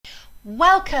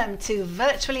Welcome to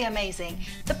Virtually Amazing,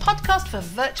 the podcast for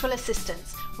virtual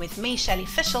assistants, with me, Shelley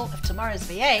Fishel of Tomorrow's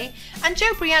VA, and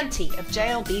Joe Brianti of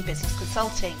JLB Business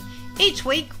Consulting. Each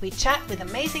week, we chat with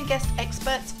amazing guest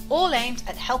experts, all aimed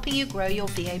at helping you grow your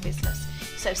VA business.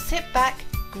 So sit back,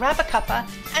 grab a cuppa,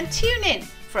 and tune in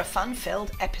for a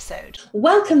fun-filled episode.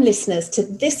 Welcome, listeners, to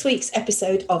this week's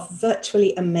episode of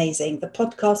Virtually Amazing, the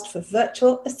podcast for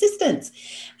virtual assistants.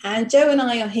 And Joe and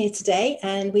I are here today,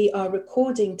 and we are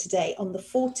recording today on the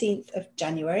 14th of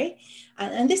January.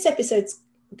 And this episode's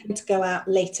going to go out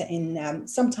later in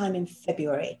sometime in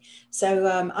February.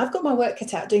 So I've got my work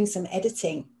cut out doing some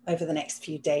editing over the next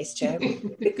few days, Joe,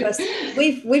 because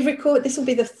we've recorded, this will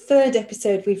be the third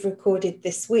episode we've recorded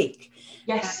this week.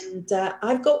 Yes. And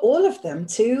I've got all of them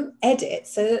to edit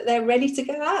so that they're ready to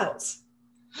go out.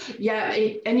 Yeah,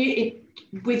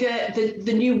 with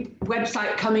the new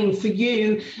website coming for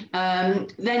you,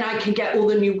 then I can get all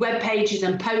the new web pages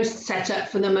and posts set up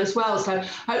for them as well. So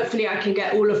hopefully I can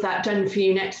get all of that done for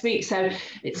you next week. So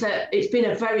it's been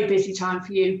a very busy time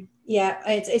for you. Yeah,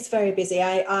 it's very busy.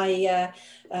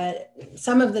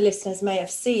 Some of the listeners may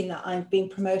have seen that I've been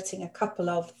promoting a couple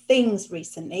of things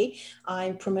recently.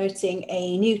 I'm promoting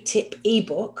a new tip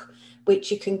ebook,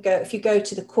 which you can go, if you go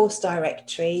to the course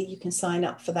directory, you can sign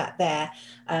up for that there.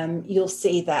 You'll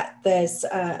see that there's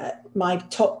my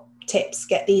top tips,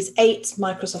 get these 8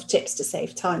 Microsoft tips to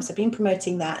save time. So I've been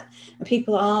promoting that, and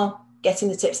people are getting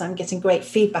the tips. I'm getting great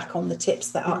feedback on the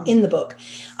tips that are in the book.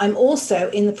 I'm also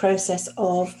in the process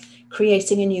of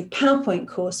creating a new PowerPoint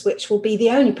course, which will be the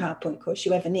only PowerPoint course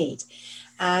you ever need.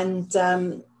 And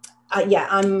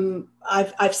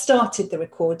I've started the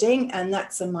recording, and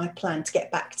that's on my plan to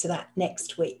get back to that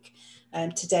next week.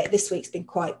 This week's been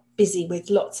quite busy with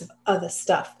lots of other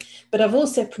stuff, but I've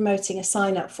also promoting a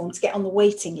sign-up form to get on the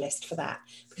waiting list for that,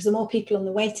 because the more people on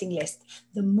the waiting list,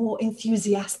 the more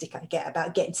enthusiastic I get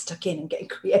about getting stuck in and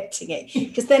creating it,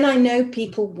 because then I know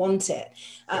people want it.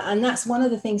 And that's one of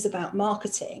the things about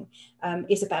marketing,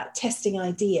 is about testing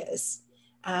ideas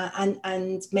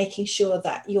and making sure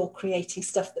that you're creating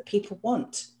stuff that people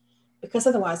want. Because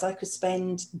otherwise I could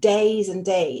spend days and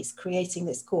days creating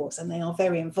this course, and they are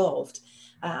very involved,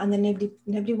 and then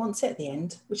nobody wants it at the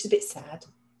end, which is a bit sad.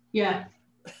 Yeah,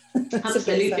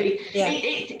 absolutely. Yeah.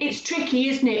 It's tricky,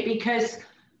 isn't it? Because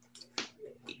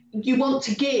you want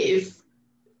to give,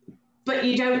 but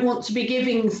you don't want to be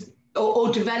giving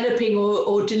or developing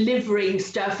or delivering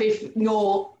stuff if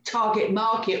your target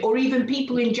market or even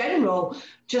people in general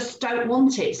just don't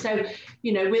want it. So,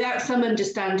 without some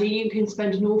understanding, you can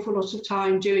spend an awful lot of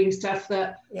time doing stuff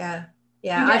that you get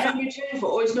no return for,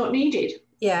 or is not needed.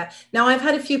 Yeah. Now, I've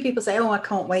had a few people say, I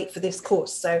can't wait for this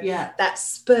course. So yeah, that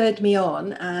spurred me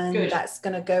on, and Good. That's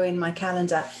going to go in my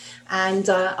calendar. And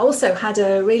I also had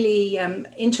a really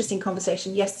interesting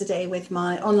conversation yesterday with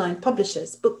my online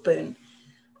publishers, Bookboon.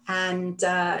 And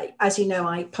as you know,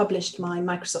 I published my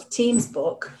Microsoft Teams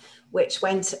book, which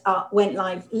went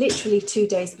live literally 2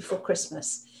 days before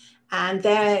Christmas. And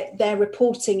their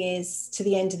reporting is to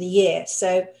the end of the year.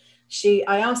 So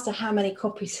I asked her how many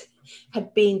copies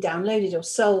had been downloaded or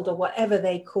sold or whatever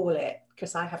they call it,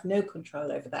 because I have no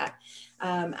control over that.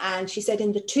 And she said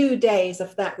in the 2 days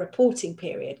of that reporting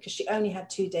period, because she only had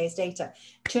 2 days data,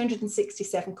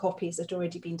 267 copies had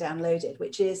already been downloaded,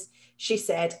 which is, she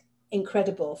said,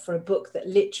 incredible for a book that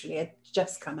literally had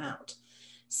just come out.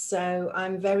 So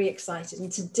I'm very excited.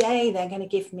 And today they're going to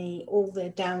give me all the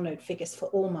download figures for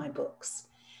all my books.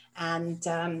 And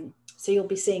so you'll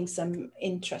be seeing some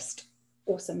interest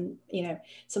or some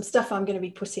stuff I'm going to be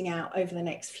putting out over the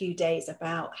next few days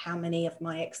about how many of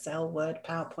my Excel, Word,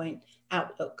 PowerPoint,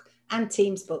 Outlook and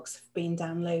Teams books have been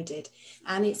downloaded.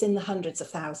 And it's in the hundreds of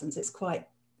thousands. It's quite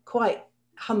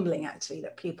humbling, actually,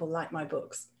 that people like my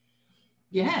books.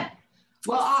 Yeah.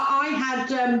 Well, I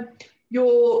had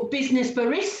your Business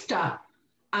Barista,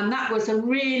 and that was a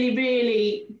really,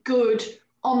 really good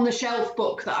on-the-shelf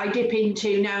book that I dip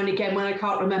into now and again when I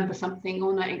can't remember something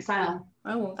on Excel.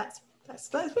 Oh, well, that's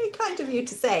very kind of you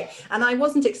to say, and I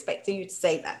wasn't expecting you to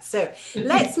say that. So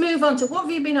let's move on to what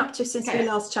have you been up to since we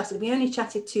last chatted? We only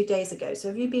chatted 2 days ago, so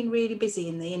have you been really busy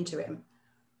in the interim?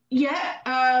 Yeah,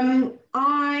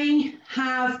 I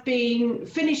have been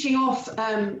finishing off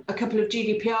a couple of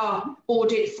GDPR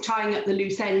audits, tying up the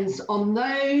loose ends on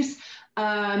those.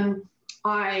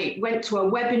 I went to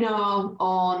a webinar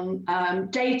on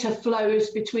data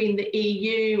flows between the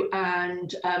EU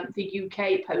and the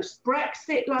UK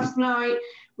post-Brexit last night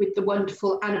with the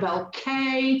wonderful Annabelle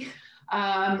Kay.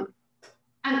 And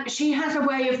she has a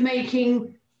way of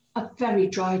making a very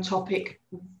dry topic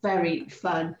very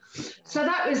fun. So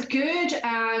that was good.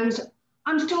 And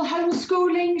I'm still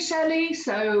homeschooling, Shelley.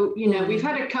 So, we've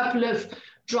had a couple of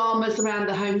dramas around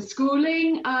the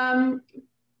homeschooling.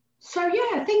 So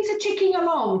yeah, things are ticking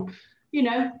along,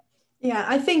 Yeah,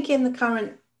 I think in the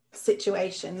current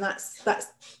situation,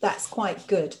 that's quite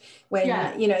good. When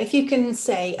if you can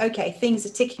say, okay, things are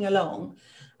ticking along,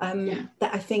 that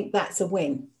I think that's a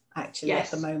win actually at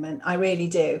the moment. I really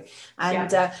do.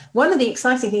 And one of the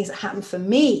exciting things that happened for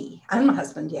me and my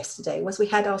husband yesterday was we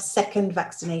had our second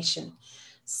vaccination.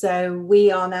 So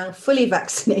we are now fully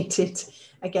vaccinated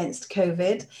against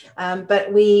COVID,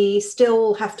 but we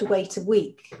still have to wait a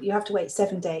week. You have to wait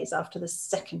 7 days after the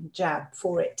second jab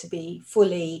for it to be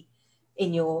fully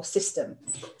in your system.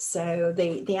 So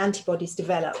the antibodies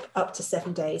develop up to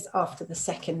 7 days after the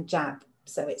second jab.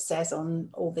 So it says on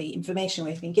all the information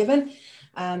we've been given.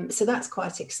 So that's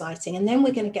quite exciting. And then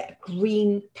we're going to get a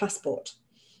green passport.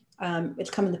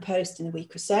 It'll come in the post in a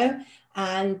week or so.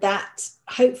 And that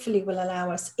hopefully will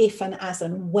allow us, if and as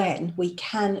and when we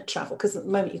can travel, because at the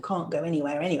moment you can't go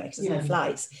anywhere anyway, because there's no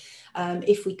flights.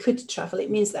 If we could travel,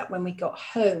 it means that when we got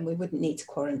home, we wouldn't need to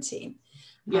quarantine.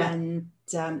 And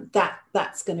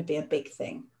that's going to be a big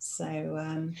thing.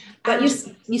 So, but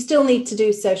you still need to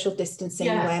do social distancing,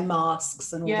 wear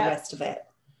masks and all the rest of it.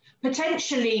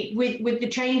 Potentially with the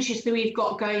changes that we've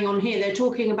got going on here, they're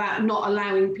talking about not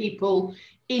allowing people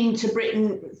into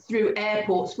Britain through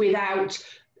airports without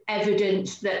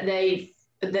evidence that they've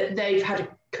had a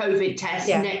COVID test,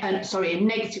 a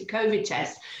negative COVID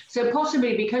test. So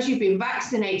possibly because you've been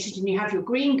vaccinated and you have your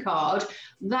green card,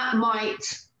 that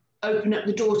might open up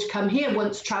the door to come here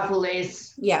once travel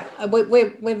is. Yeah,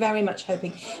 we're very much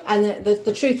hoping. And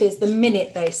the truth is, the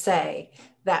minute they say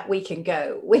that we can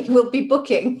go, we will be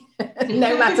booking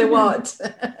no matter what.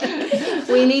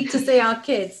 We need to see our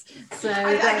kids. So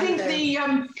I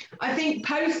think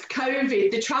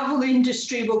post-COVID, the travel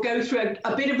industry will go through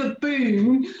a bit of a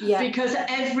boom because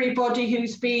everybody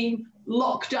who's been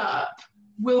locked up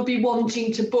will be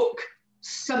wanting to book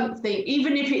something,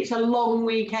 even if it's a long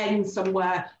weekend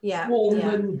somewhere warm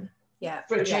and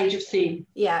for a change of scene.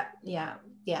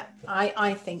 I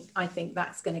think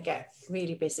that's going to get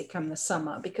really busy come the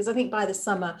summer, because I think by the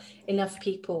summer enough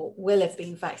people will have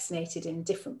been vaccinated in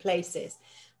different places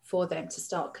for them to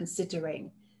start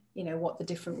considering what the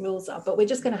different rules are. But we're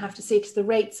just going to have to see, because the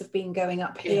rates have been going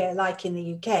up here like in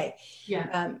the UK.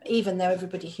 Even though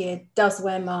everybody here does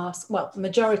wear masks, well,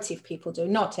 majority of people do,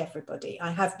 not everybody.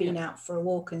 I have been out for a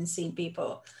walk and seen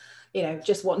people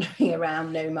just wandering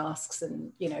around, no masks,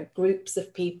 and groups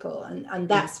of people, and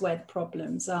that's where the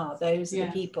problems are. Those are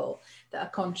the people that are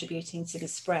contributing to the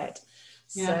spread.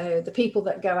 So the people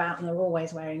that go out and are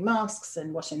always wearing masks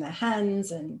and washing their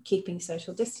hands and keeping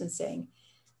social distancing,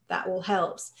 that all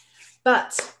helps.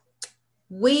 But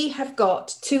we have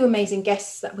got two amazing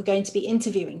guests that we're going to be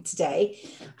interviewing today,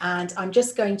 and I'm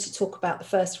just going to talk about the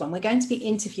first one. We're going to be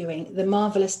interviewing the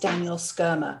marvelous Daniel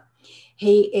Skirmer.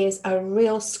 He is a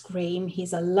real scream.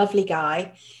 He's a lovely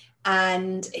guy,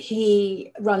 and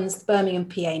he runs the Birmingham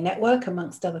PA network,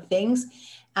 amongst other things.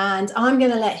 And I'm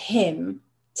going to let him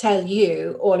tell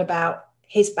you all about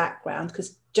his background,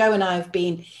 because Joe and I have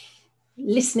been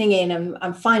listening in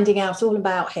and finding out all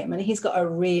about him, and he's got a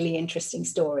really interesting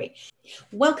story.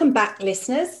 Welcome back,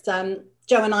 listeners. Joe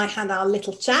and I had our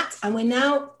little chat, and we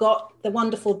now got the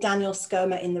wonderful Daniel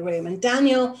Skirmer in the room. And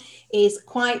Daniel is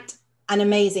quite an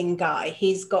amazing guy.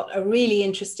 He's got a really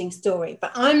interesting story,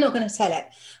 but I'm not going to tell it.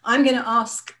 I'm going to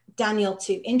ask Daniel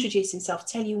to introduce himself,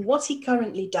 tell you what he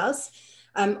currently does.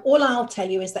 All I'll tell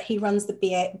you is that he runs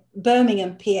the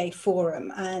Birmingham PA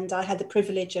Forum, and I had the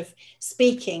privilege of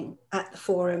speaking at the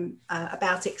forum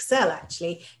about Excel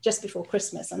actually just before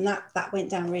Christmas, and that went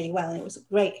down really well, and it was a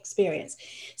great experience.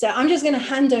 So I'm just going to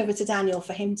hand over to Daniel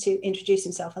for him to introduce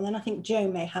himself, and then I think Joe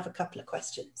may have a couple of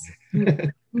questions.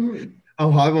 Oh,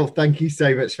 hi. Well, thank you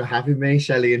so much for having me,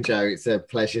 Shelley and Joe. It's a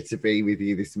pleasure to be with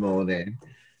you this morning.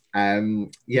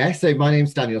 So my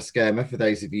name's Daniel Skirmer. For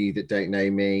those of you that don't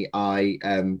know me, I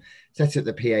set up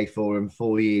the PA Forum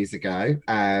 4 years ago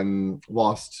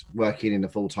whilst working in a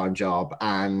full-time job,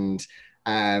 and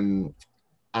I'm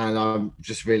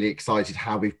just really excited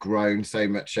how we've grown so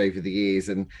much over the years,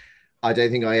 and I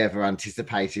don't think I ever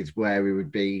anticipated where we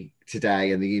would be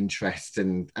today, and the interest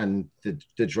and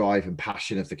the drive and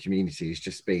passion of the community has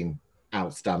just been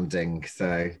outstanding.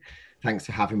 So thanks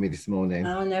for having me this morning.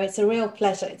 Oh, no, it's a real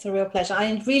pleasure. It's a real pleasure.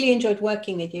 I really enjoyed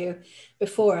working with you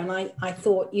before, and I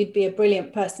thought you'd be a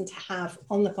brilliant person to have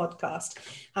on the podcast,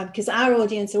 because our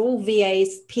audience are all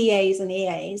VAs, PAs and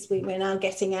EAs. We're now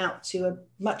getting out to a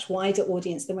much wider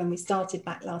audience than when we started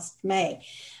back last May.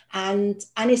 And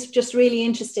it's just really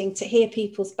interesting to hear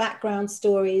people's background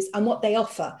stories and what they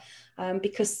offer.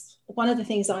 because one of the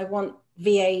things I want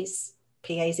VAs,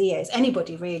 PAs, EAs,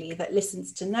 anybody really that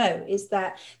listens to know is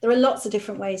that there are lots of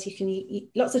different ways you can,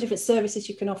 lots of different services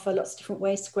you can offer, lots of different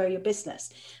ways to grow your business.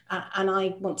 And I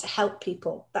want to help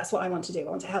people. That's what I want to do. I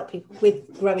want to help people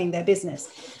with growing their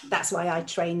business. That's why I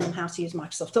train them how to use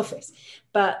Microsoft Office.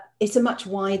 But it's a much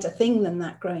wider thing than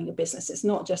that, growing a business. It's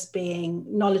not just being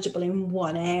knowledgeable in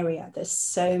one area. There's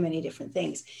so many different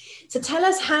things. So tell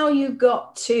us how you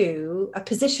got to a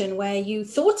position where you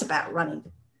thought about running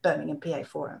Birmingham PA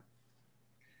Forum.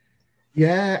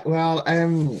 Yeah, well,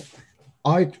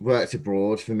 I'd worked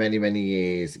abroad for many, many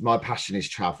years. My passion is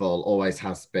travel, always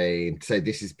has been. So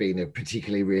this has been a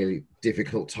particularly really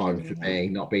difficult time for me,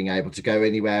 not being able to go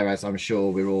anywhere, as I'm sure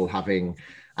we're all having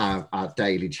our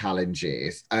daily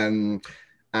challenges. And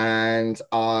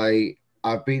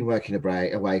I've been working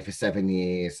away for 7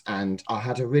 years, and I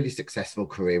had a really successful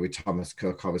career with Thomas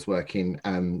Cook. I was working,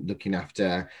 looking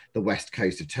after the west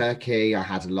coast of Turkey. I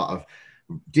had a lot of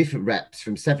different reps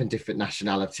from 7 different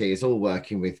nationalities all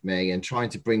working with me, and trying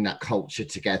to bring that culture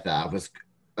together was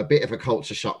a bit of a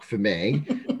culture shock for me.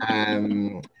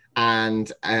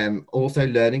 And also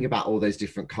learning about all those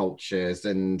different cultures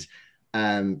and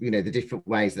the different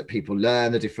ways that people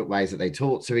learn, the different ways that they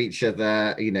talk to each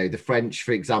other. The French,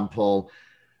 for example,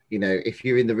 if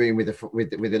you're in the room with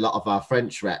a lot of our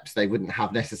French reps, they wouldn't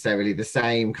have necessarily the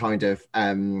same kind of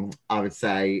I would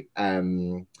say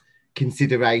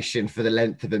consideration for the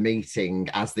length of a meeting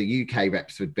as the UK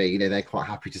reps would be. They're quite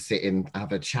happy to sit and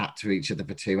have a chat to each other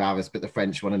for 2 hours, but the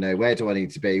French want to know, where do I need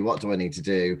to be, what do I need to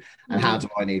do, and how do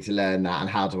I need to learn that, and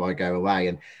how do I go away?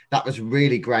 And that was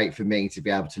really great for me to be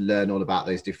able to learn all about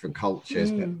those different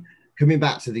cultures. But coming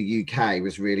back to the UK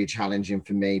was really challenging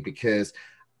for me, because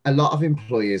a lot of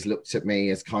employers looked at me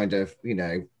as kind of,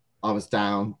 I was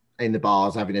down in the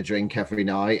bars having a drink every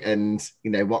night, and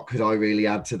what could I really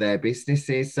add to their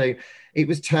businesses? So it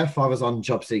was tough. I was on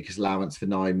job seekers allowance for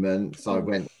 9 months. I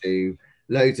went to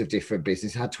loads of different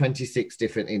businesses, had 26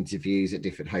 different interviews at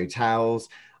different hotels.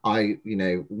 I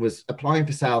was applying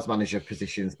for sales manager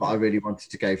positions, but I really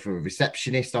wanted to go for a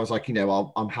receptionist. I was like,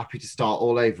 I'm happy to start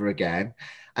all over again.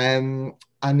 And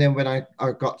then when I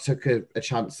took a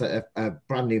chance at a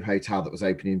brand new hotel that was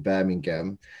opening in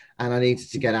Birmingham, and I needed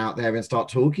to get out there and start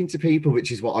talking to people,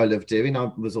 which is what I love doing.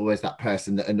 I was always that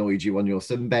person that annoyed you on your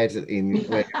sunbed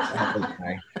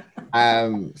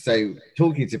so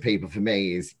talking to people for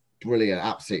me is brilliant.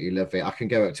 Absolutely love it. I can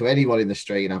go up to anyone in the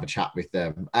street and have a chat with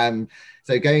them.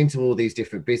 So going to all these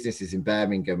different businesses in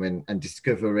Birmingham and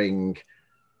discovering,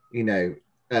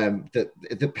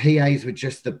 the PAs were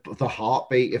just the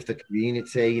heartbeat of the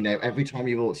community. Every time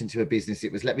you walked into a business,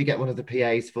 it was, let me get one of the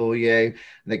PAs for you. And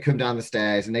they'd come down the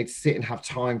stairs and they'd sit and have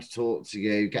time to talk to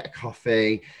you, get a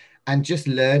coffee, and just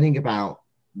learning about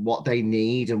what they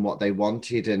need and what they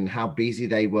wanted and how busy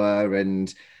they were.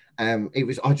 And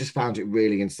I just found it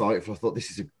really insightful. I thought,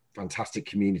 this is a fantastic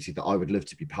community that I would love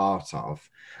to be part of.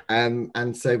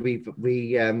 And so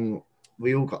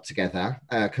we all got together,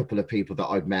 a couple of people that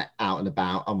I'd met out and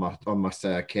about on my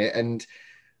circuit, and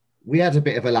we had a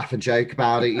bit of a laugh and joke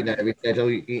about it. We said,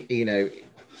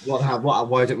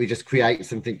 why don't we just create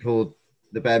something called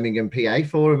the Birmingham PA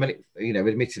Forum? And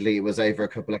admittedly, it was over a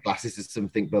couple of glasses of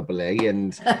something bubbly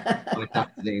and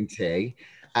afternoon tea.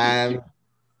 And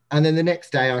then the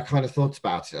next day, I kind of thought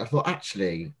about it. I thought,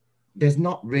 actually, there's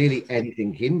not really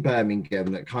anything in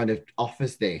Birmingham that kind of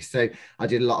offers this. So I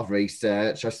did a lot of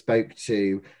research. I spoke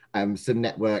to some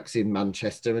networks in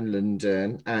Manchester and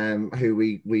London, who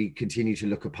we continue to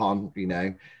look upon,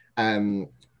 to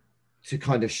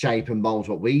kind of shape and mold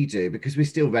what we do, because we're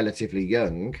still relatively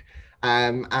young.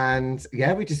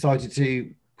 We decided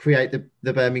to create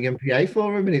the Birmingham PA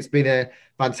Forum, and it's been a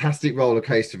fantastic roller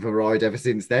coaster of a ride ever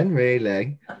since then,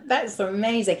 really. That's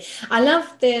amazing. I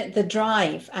love the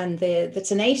drive and the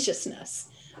tenaciousness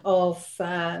of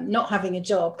not having a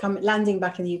job, landing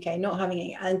back in the UK, not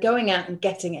having it, and going out and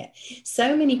getting it.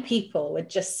 So many people would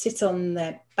just sit on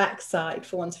their backside,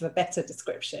 for want of a better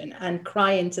description, and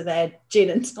cry into their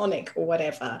gin and tonic or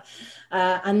whatever,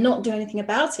 and not do anything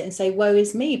about it and say, woe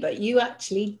is me. But you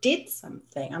actually did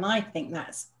something, and I think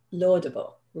that's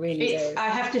laudable. Really do. I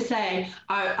have to say,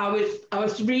 I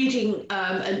was reading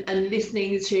and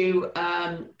listening to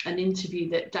an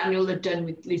interview that Daniel had done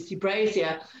with Lucy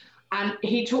Brazier, and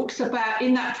he talks about,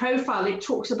 in that profile, it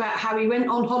talks about how he went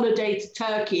on holiday to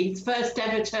Turkey, his first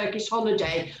ever Turkish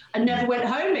holiday, and never went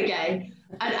home again.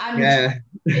 And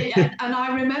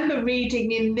I remember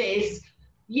reading in this,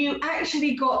 you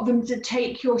actually got them to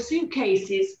take your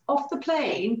suitcases off the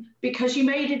plane because you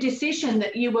made a decision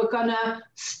that you were going to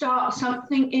start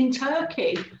something in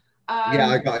Turkey. Yeah,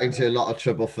 I got into a lot of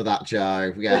trouble for that,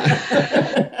 Joe. Yeah.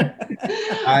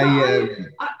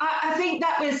 I think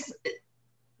that was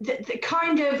the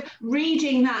kind of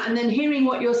reading that and then hearing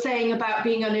what you're saying about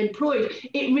being unemployed,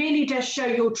 it really does show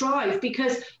your drive,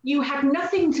 because you had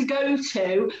nothing to go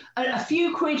to, a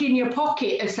few quid in your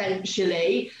pocket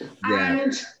essentially,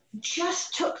 and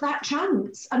just took that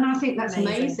chance. And I think that's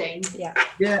amazing.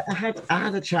 Yeah, I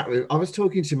had a chat with, I was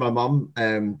talking to my mum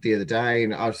the other day,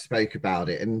 and I spoke about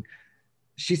it, and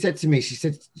she said to me, she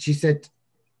said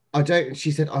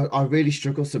I really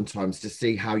struggle sometimes to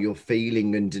see how you're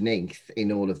feeling underneath in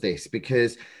all of this,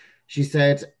 because she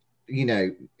said,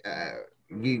 you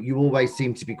always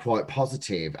seem to be quite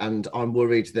positive, and I'm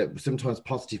worried that sometimes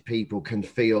positive people can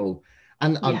feel,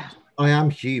 and I am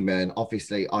human,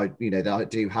 obviously, I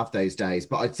do have those days,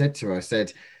 but I said to her, I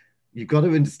said, you've got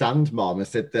to understand, Mom, I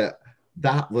said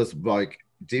that was like,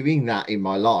 doing that in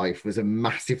my life was a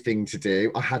massive thing to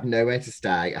do. I had nowhere to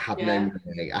stay. I had no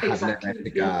money. I had nowhere to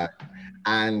go.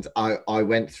 And I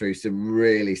went through some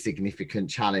really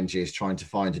significant challenges trying to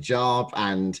find a job.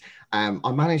 And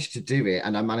I managed to do it,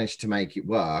 and I managed to make it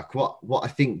work. What I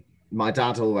think my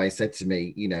dad always said to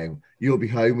me, you'll be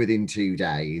home within 2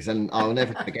 days, and I'll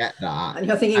never forget that. And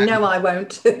you're thinking, no, I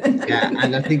won't. Yeah,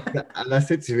 and I think and I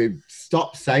said to him,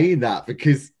 stop saying that,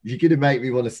 because you're going to make me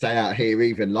want to stay out here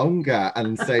even longer.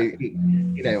 And so,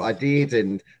 I did,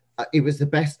 and it was the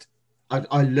best.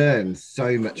 I learned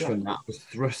so much from that. I was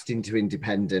thrust into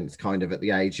independence kind of at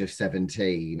the age of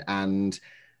 17, and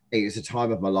it was a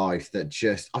time of my life that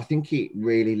just, I think it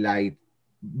really laid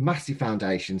massive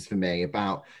foundations for me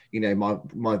about,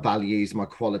 my values, my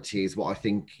qualities, what I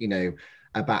think,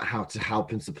 about how to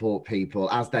help and support people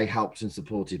as they helped and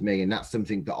supported me. And that's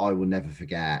something that I will never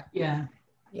forget. Yeah.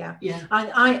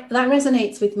 I that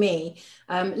resonates with me.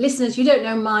 Listeners, you don't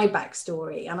know my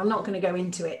backstory, and I'm not going to go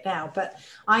into it now, but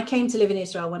I came to live in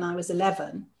Israel when I was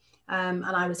 11. And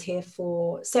I was here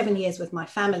for 7 years with my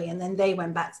family, and then they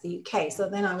went back to the UK. So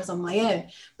then I was on my own.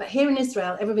 But here in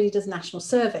Israel, everybody does national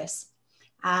service.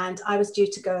 And I was due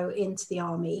to go into the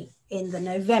army in the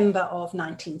November of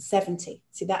 1970.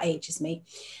 See, that ages me.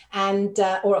 And,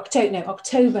 October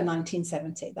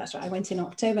 1970. That's right. I went in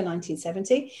October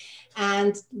 1970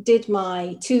 and did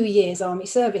my 2 years army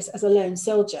service as a lone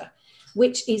soldier,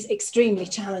 which is extremely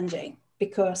challenging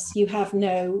because you have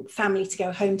no family to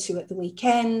go home to at the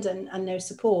weekend and no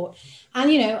support. And,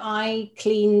 I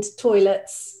cleaned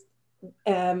toilets,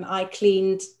 I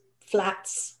cleaned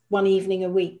flats one evening a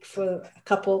week for a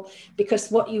couple, because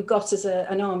what you got as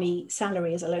an army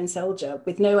salary as a lone soldier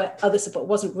with no other support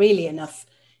wasn't really enough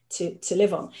to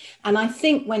live on. And I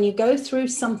think when you go through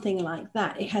something like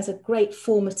that, it has a great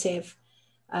formative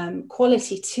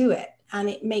quality to it, and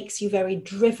it makes you very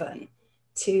driven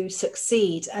to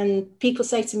succeed. And people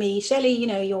say to me, Shelley,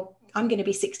 I'm going to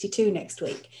be 62 next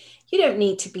week. You don't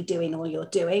need to be doing all you're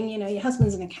doing. Your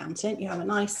husband's an accountant, you have a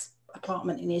nice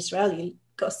apartment in Israel, you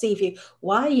got a sea view.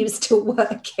 Why are you still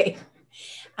working?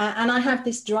 And I have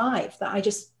this drive that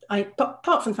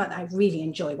apart from the fact that I really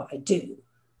enjoy what I do,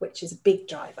 which is a big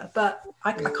driver, but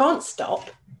I can't stop.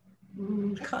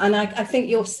 And I think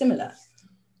you're similar.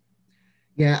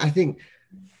 Yeah, I think,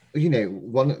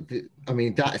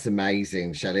 that is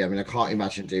amazing, Shelley. I can't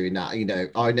imagine doing that.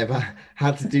 I never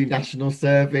had to do national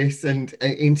service, and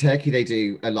in Turkey they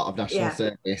do a lot of national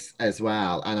service as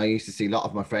well. And I used to see a lot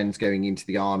of my friends going into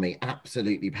the army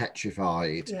absolutely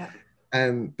petrified. Yeah.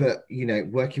 But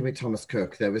working with Thomas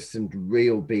Cook, there was some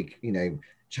real big,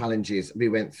 challenges. We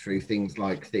went through things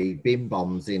like the bin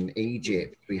bombs in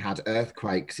Egypt. We had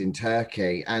earthquakes in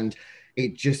Turkey, and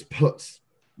it just puts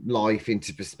life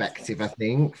into perspective, I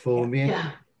think, for me.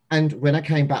 Yeah. And when I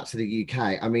came back to the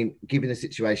UK, given the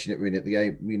situation that we're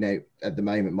in at the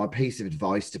moment, my piece of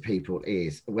advice to people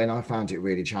is, when I found it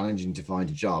really challenging to find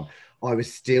a job, I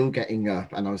was still getting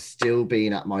up and I was still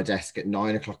being at my desk at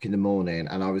 9 o'clock in the morning,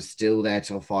 and I was still there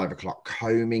till 5 o'clock,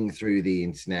 combing through the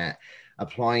internet,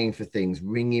 applying for things,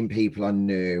 ringing people I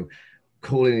knew,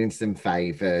 calling in some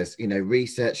favors,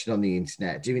 researching on the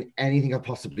internet, doing anything I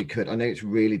possibly could. I know it's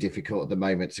really difficult at the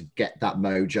moment to get that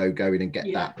mojo going and get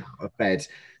that out of bed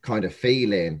kind of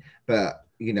feeling. But,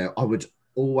 I would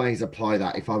always apply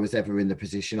that if I was ever in the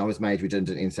position. I was made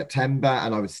redundant in September,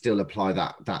 and I would still apply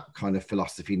that kind of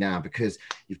philosophy now, because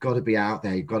you've got to be out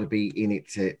there, you've got to be in it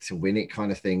to win it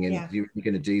kind of thing. And you're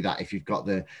going to do that if you've got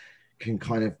can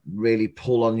kind of really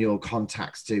pull on your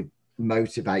contacts to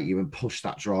motivate you and push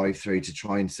that drive through to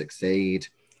try and succeed.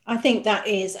 I think that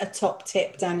is a top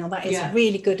tip, Daniel. That is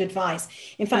really good advice.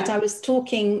 In fact, I was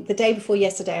talking the day before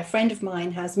yesterday, a friend of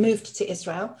mine has moved to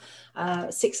Israel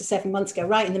 6 or 7 months ago,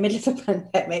 right in the middle of the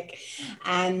pandemic.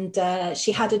 And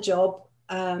she had a job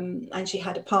and she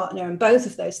had a partner, and both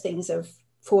of those things have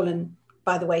fallen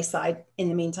by the wayside in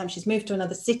the meantime. She's moved to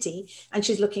another city and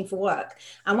she's looking for work.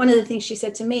 And one of the things she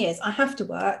said to me is, I have to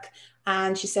work.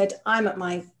 And she said, I'm at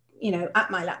my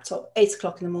laptop, 8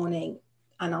 o'clock in the morning,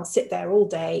 and I'll sit there all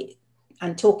day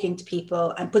and talking to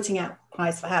people and putting out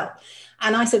cries for help.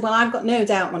 And I said, well, I've got no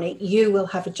doubt, Monique, you will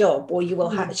have a job, or you will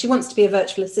have, she wants to be a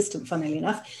virtual assistant, funnily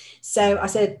enough. So I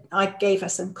said, I gave her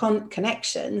some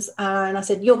connections, and I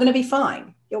said, you're going to be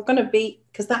fine. You're going to be,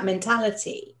 because that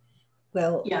mentality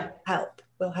will help.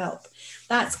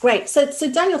 That's great. So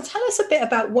Daniel, tell us a bit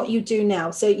about what you do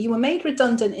now. So you were made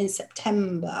redundant in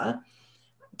September.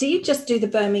 Do you just do the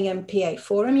Birmingham PA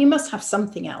Forum? You must have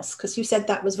something else, because you said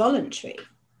that was voluntary.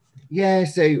 Yeah,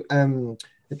 so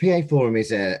the PA Forum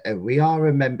is we are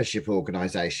a membership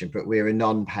organisation, but we're a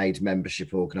non-paid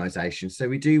membership organisation. So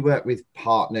we do work with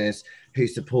partners who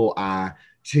support our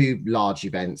two large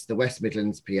events, the West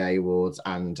Midlands PA Awards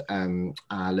and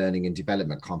our Learning and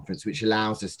Development Conference, which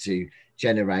allows us to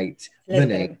generate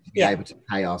money to be able to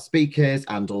pay our speakers,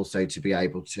 and also to be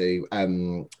able to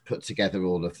put together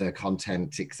all of the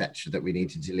content, etc., that we need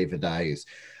to deliver those.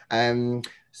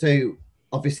 So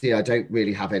obviously, I don't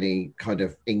really have any kind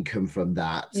of income from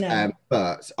that,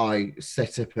 but I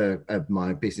set up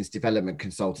my business development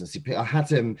consultancy. I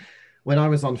had when I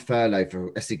was on furlough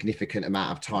for a significant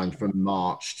amount of time, from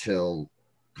March till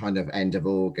kind of end of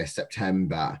August,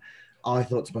 September, I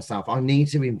thought to myself, I need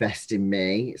to invest in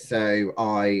me. So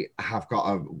I have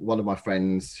got one of my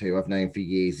friends who I've known for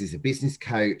years is a business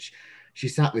coach. She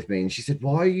sat with me and she said,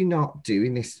 why are you not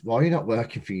doing this? Why are you not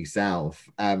working for yourself?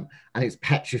 And it's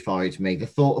petrified me. The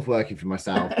thought of working for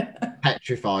myself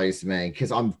petrifies me,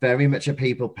 because I'm very much a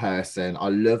people person. I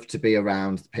love to be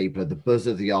around people, the buzz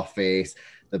of the office,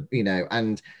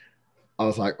 and I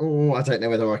was like, oh, I don't know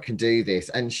whether I can do this.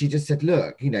 And she just said,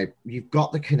 look, you've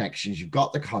got the connections, you've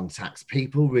got the contacts.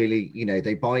 People really,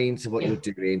 they buy into what you're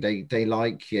doing. They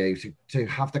like you, to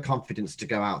have the confidence to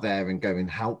go out there and go and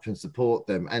help and support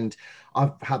them. And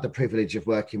I've had the privilege of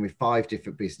working with 5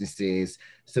 different businesses,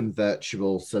 some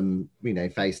virtual, some,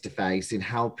 face-to-face, in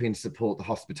helping support the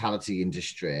hospitality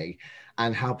industry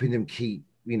and helping them keep,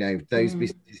 those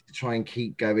businesses to try and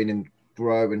keep going and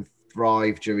grow and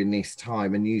thrive during this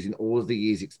time, and using all of the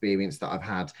years experience that I've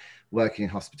had working in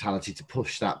hospitality to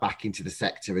push that back into the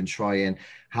sector and try and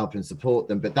help and support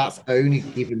them. But that's only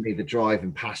given me the drive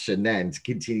and passion then to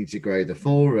continue to grow the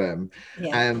forum.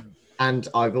 And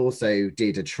I've also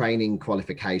did a training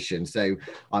qualification, so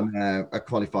I'm a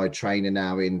qualified trainer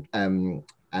now in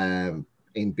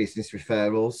business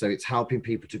referrals. So it's helping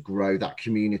people to grow that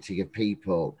community of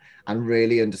people and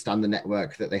really understand the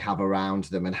network that they have around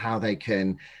them, and how they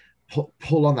can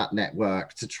pull on that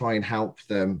network to try and help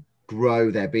them grow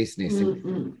their business and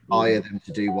inspire them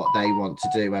to do what they want to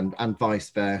do, and vice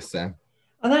versa.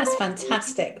 Oh, that's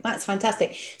fantastic.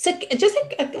 So just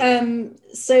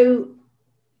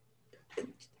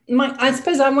I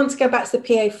suppose I want to go back to the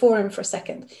PA Forum for a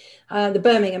second, the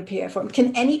Birmingham PA Forum.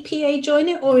 Can any PA join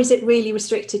it, or is it really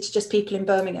restricted to just people in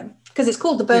Birmingham? Because it's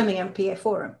called the Birmingham PA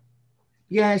Forum.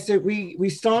 Yeah, so we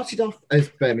started off as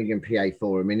Birmingham PA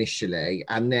Forum initially,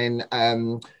 and then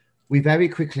we very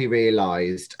quickly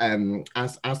realised,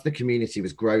 as the community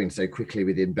was growing so quickly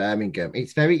within Birmingham,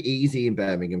 it's very easy in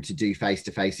Birmingham to do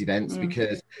face-to-face events,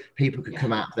 because people could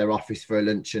come out of their office for a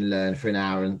lunch and learn for an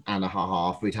hour and a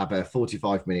half. We'd have a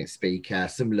 45-minute speaker,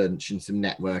 some lunch and some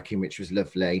networking, which was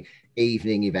lovely,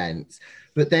 evening events.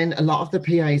 But then a lot of the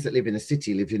PAs that live in the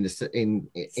city lived in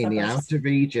the outer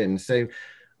region. So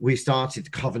we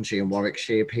started Coventry and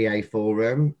Warwickshire PA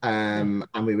Forum, and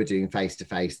we were doing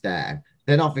face-to-face there.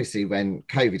 Then obviously when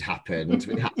COVID happened,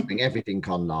 we had to bring everything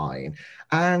online.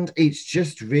 And it's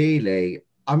just really,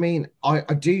 I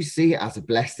do see it as a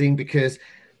blessing, because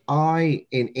in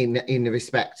the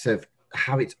respect of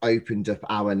how it's opened up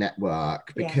our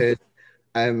network, because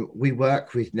we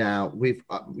work with now,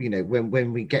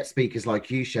 when we get speakers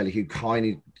like you, Shelley, who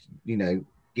kind of,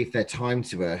 give their time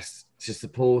to us to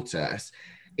support us,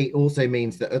 it also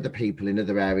means that other people in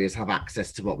other areas have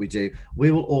access to what we do.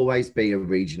 We will always be a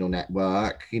regional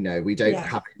network. We don't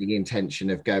have any intention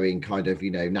of going kind of,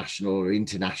 national or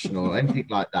international or anything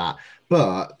like that.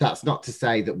 But that's not to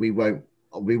say that we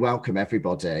welcome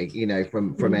everybody,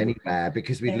 from anywhere,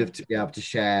 because we'd love to be able to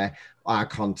share our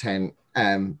content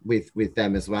with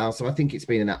them as well. So I think it's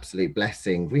been an absolute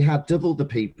blessing. We had double the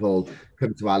people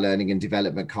come to our Learning and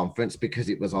Development Conference because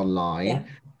it was online.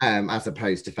 As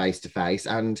opposed to face-to-face.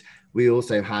 And we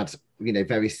also had,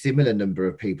 very similar number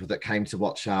of people that came to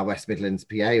watch our West Midlands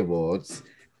PA Awards,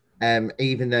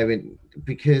 even though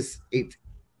because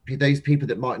those people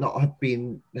that might not have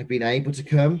been able to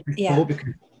come before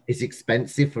because it's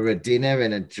expensive for a dinner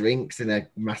and a drinks and a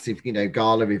massive,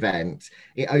 gala event.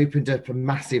 It opened up a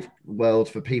massive world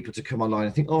for people to come online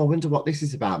and think, oh, I wonder what this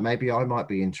is about. Maybe I might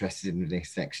be interested in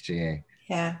this next year.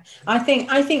 Yeah, I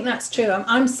think that's true.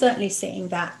 I'm certainly seeing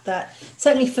that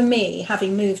certainly for me,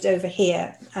 having moved over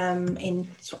here in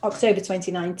October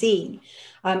 2019,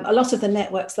 a lot of the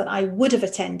networks that I would have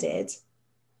attended,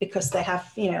 because they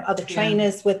have other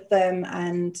trainers with them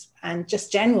and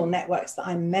just general networks that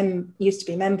I'm used to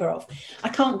be a member of, I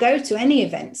can't go to any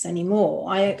events anymore.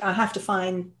 I have to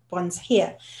find ones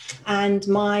here, and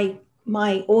my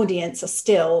audience are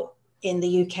still in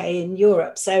the UK and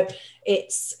Europe. So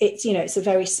it's a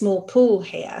very small pool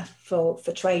here for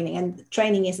training, and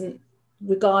training isn't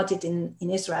regarded in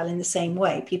Israel in the same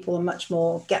way. People are much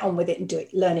more get on with it and do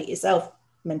it, learn it yourself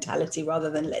mentality, rather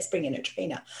than let's bring in a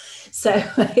trainer. So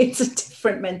it's a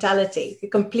different mentality, a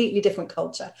completely different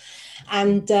culture.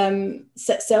 And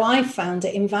so I found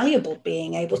it invaluable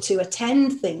being able to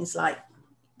attend things like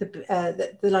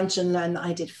the Lunch and Learn that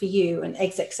I did for you, and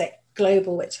Exec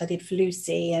Global, which I did for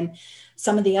Lucy, and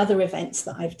some of the other events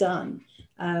that I've done,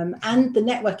 and the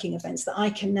networking events that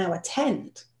I can now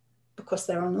attend because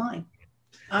they're online.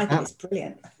 I think it's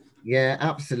brilliant. Yeah,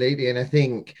 absolutely. And I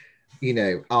think,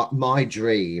 my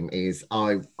dream is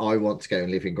I want to go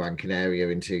and live in Gran Canaria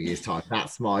in 2 years' time.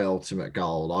 That's my ultimate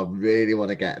goal. I really want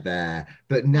to get there.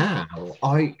 But now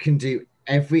I can do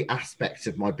every aspect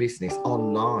of my business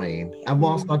online. And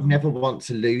whilst I'd never want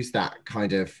to lose that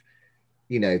kind of,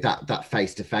 that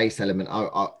face-to-face element,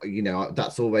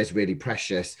 that's always really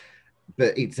precious.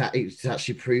 But it's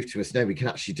actually proved to us, no, we can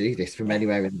actually do this from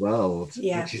anywhere in the world,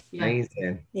 which is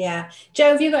amazing. Yeah.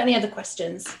 Joe, have you got any other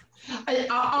questions?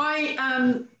 I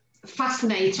am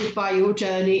fascinated by your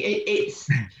journey.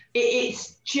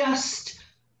 It's just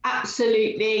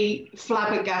absolutely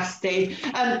flabbergasted.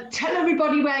 Tell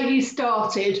everybody where you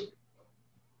started.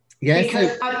 Yeah,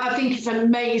 because I think it's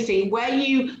amazing where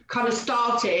you kind of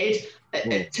started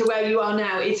to where you are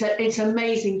now. It's an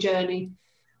amazing journey.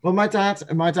 Well, my dad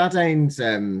owns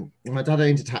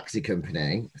a taxi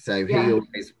company, so he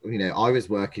always, I was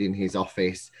working in his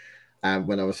office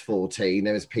when I was 14.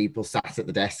 There was people sat at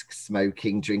the desk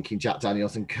smoking, drinking Jack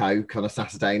Daniels and Coke on a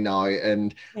Saturday night,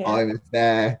 and I was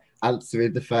there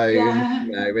answering the phone.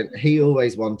 And he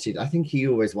always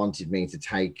wanted me to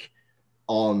take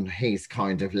on his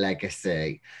kind of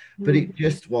legacy, but it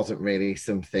just wasn't really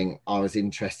something I was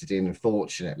interested in,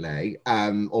 unfortunately,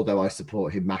 although I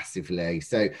support him massively.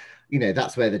 So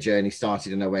that's where the journey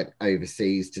started, and I went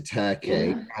overseas to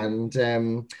Turkey. And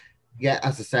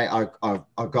as I say,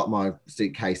 I got my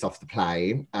suitcase off the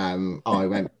plane. I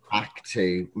went back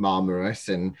to Marmaris,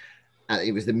 and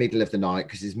it was the middle of the night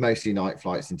because it's mostly night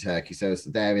flights in Turkey. So I was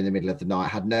there in the middle of the night,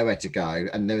 had nowhere to go.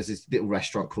 And there was this little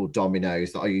restaurant called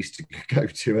Domino's that I used to go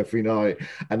to every night.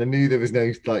 And I knew there was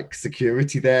no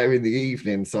security there in the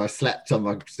evening. So I slept on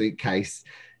my suitcase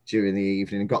during the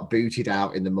evening and got booted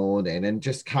out in the morning and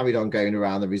just carried on going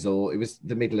around the resort. It was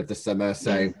the middle of the summer.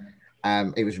 So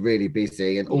it was really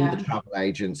busy, and all the travel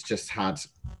agents just had,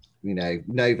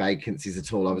 no vacancies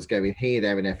at all. I was going here,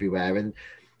 there and everywhere. And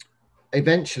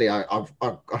eventually I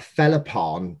fell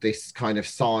upon this kind of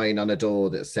sign on a door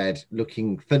that said,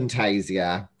 looking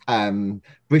Fantasia,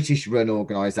 British run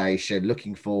organisation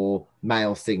looking for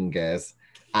male singers.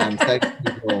 And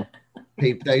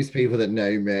those people that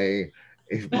know me,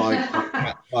 if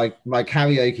my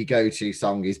karaoke go-to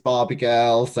song is Barbie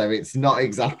Girl, so it's not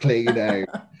exactly,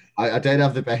 I don't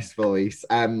have the best voice.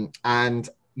 And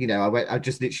I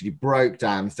just literally broke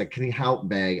down and said, can you help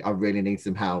me? I really need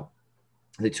some help.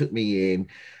 They took me in,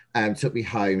 took me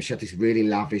home. She had this really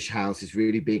lavish house, this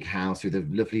really big house with a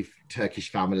lovely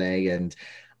Turkish family. And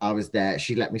I was there.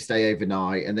 She let me stay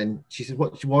overnight. And then she said,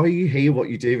 why are you here? What are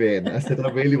you doing? I said, I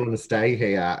really want to stay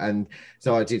here. And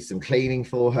so I did some cleaning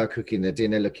for her, cooking the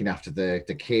dinner, looking after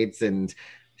the kids. And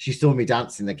she saw me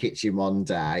dance in the kitchen one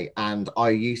day. And I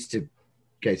used to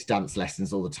go to dance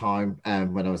lessons all the time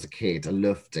when I was a kid. I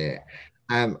loved it.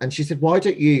 And she said, why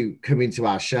don't you come into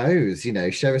our shows,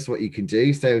 show us what you can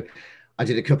do. So I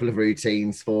did a couple of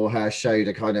routines for her, showed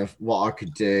her kind of what I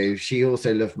could do. She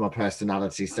also loved my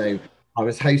personality. So I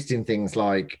was hosting things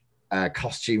like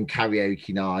costume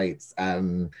karaoke nights,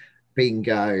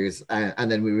 bingos, and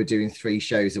then we were doing 3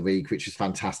 shows a week, which was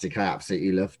fantastic. I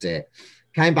absolutely loved it.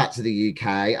 Came back to the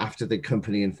UK after the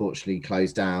company unfortunately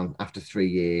closed down after 3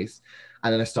 years.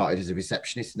 And then I started as a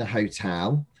receptionist in a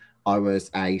hotel. I was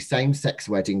a same-sex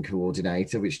wedding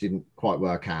coordinator, which didn't quite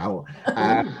work out.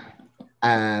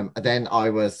 Then I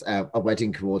was a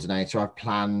wedding coordinator. I've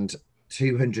planned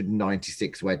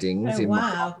 296 weddings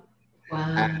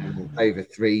over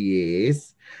 3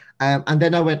 years. And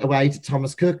then I went away to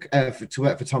Thomas Cook to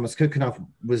work for Thomas Cook, and I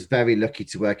was very lucky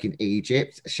to work in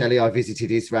Egypt. Shelley, I visited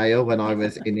Israel when I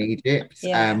was in Egypt.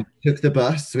 Took the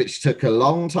bus, which took a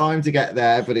long time to get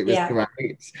there, but it was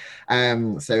great.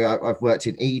 So I've worked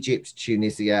in Egypt,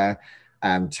 Tunisia,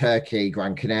 Turkey,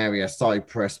 Gran Canaria,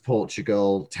 Cyprus,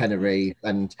 Portugal, Tenerife,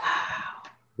 and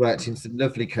worked in some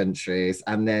lovely countries,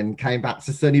 and then came back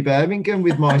to sunny Birmingham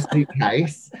with my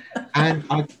suitcase. And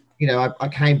I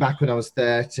came back when I was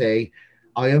 30.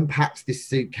 I unpacked this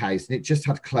suitcase and it just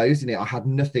had clothes in it. I had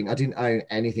nothing. I didn't own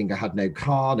anything. I had no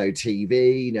car, no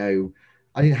TV,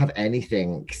 I didn't have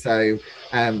anything. So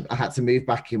I had to move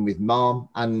back in with Mom,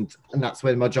 and that's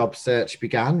when my job search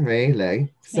began,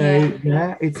 really. So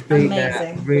it's been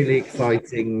really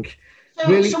exciting.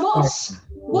 So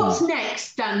what's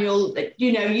next, Daniel?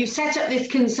 You set up this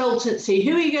consultancy.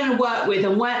 Who are you going to work with,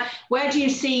 and where do you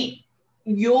see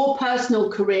your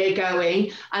personal career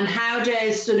going, and how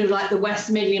does sort of like the West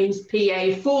Midlands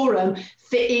PA Forum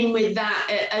fit in with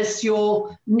that as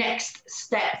your next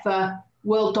step for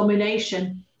world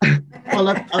domination?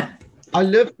 Well, I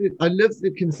love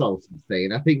the consultancy,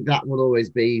 and I think that will always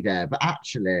be there. But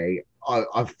actually,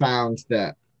 I've found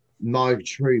that my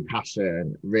true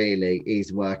passion really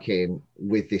is working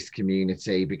with this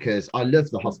community, because I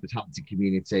love the hospitality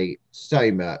community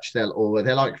so much. They're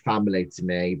like family to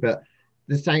me, but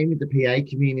the same with the PA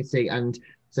community. And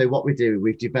so what we do,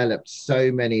 we've developed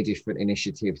so many different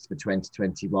initiatives for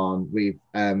 2021. We've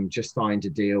just signed a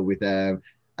deal with a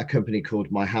company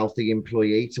called My Healthy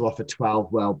Employee to offer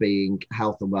 12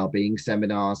 health and wellbeing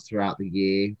seminars throughout the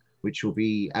year, which will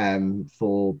be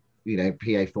for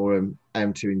PA Forum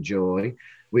to enjoy.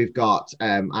 We've got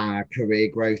our career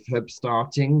growth hub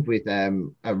starting with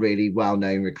a really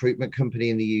well-known recruitment company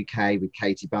in the UK with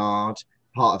Katie Bard,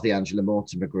 part of the Angela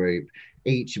Mortimer Group.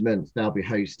 Each month they'll be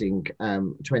hosting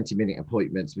 20-minute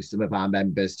appointments with some of our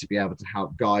members to be able to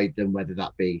help guide them, whether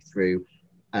that be through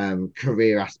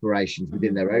career aspirations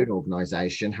within their own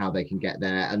organisation, how they can get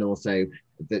there, and also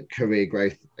the career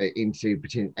growth into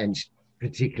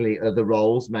particularly other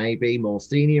roles, maybe more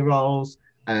senior roles,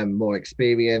 more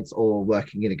experience, or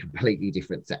working in a completely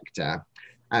different sector.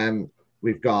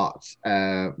 We've got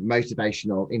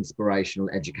motivational, inspirational,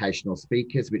 educational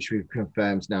speakers, which we've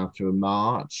confirmed now through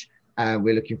March.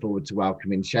 We're looking forward to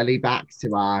welcoming Shelley back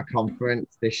to our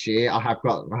conference this year. I have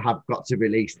got to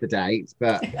release the date,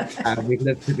 but we'd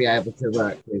love to be able to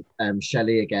work with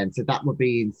Shelley again. So that will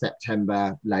be in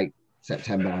September, late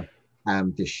September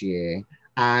this year.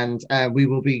 And we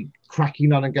will be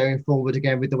cracking on and going forward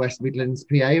again with the West Midlands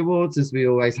PA Awards, as we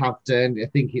always have done. I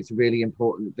think it's really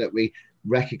important that we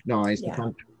recognise the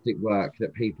fantastic work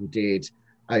that people did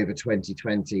over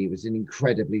 2020. It was an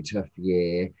incredibly tough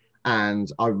year,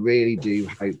 and I really do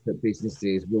hope that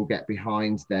businesses will get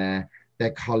behind their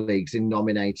colleagues in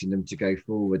nominating them to go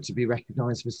forward to be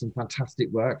recognised for some fantastic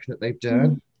work that they've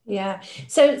done. Yeah.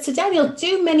 So Daniel,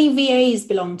 do many VAs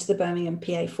belong to the Birmingham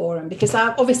PA Forum? Because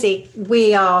obviously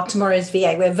we are tomorrow's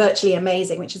VA. We're Virtually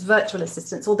Amazing, which is virtual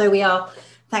assistants, although we are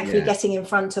thankfully getting in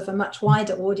front of a much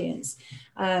wider audience.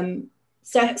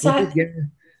 This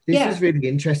is really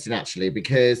interesting, actually,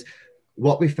 because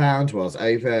what we found was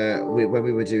when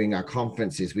we were doing our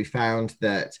conferences, we found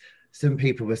that some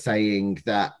people were saying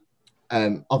that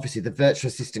obviously the virtual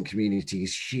assistant community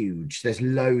is huge. There's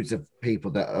loads of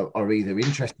people that are either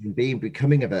interested in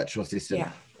becoming a virtual assistant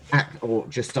or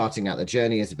just starting out the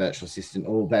journey as a virtual assistant,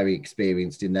 all very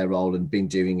experienced in their role and been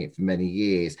doing it for many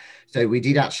years. So we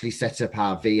did actually set up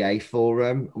our VA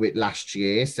forum last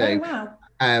year. So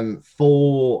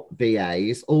 4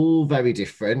 VAs, all very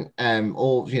different,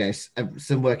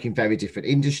 some work in very different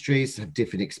industries, have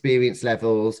different experience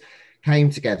levels,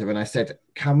 came together, and I said,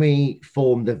 can we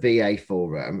form the VA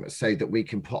forum so that we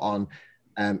can put on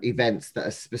events that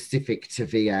are specific to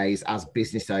VAs as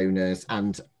business owners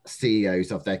and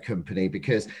CEOs of their company?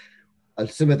 Because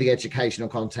some of the educational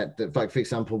content that, like, for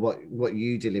example, what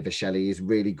you deliver, Shelley, is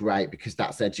really great because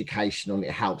that's educational and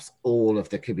it helps all of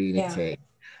the community.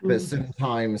 But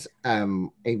sometimes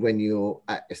when you're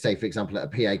at, say, for example, at a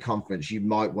PA conference, you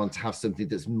might want to have something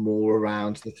that's more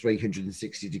around the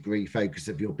 360-degree focus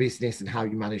of your business and how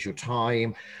you manage your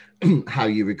time, how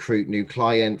you recruit new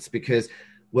clients, because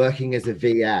working as a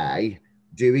VA,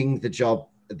 doing the job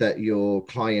that your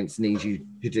clients need you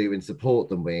to do and support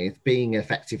them with, being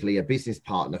effectively a business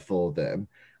partner for them,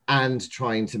 and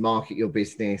trying to market your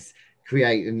business,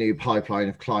 create a new pipeline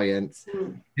of clients,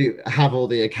 have all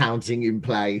the accounting in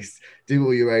place, do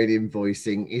all your own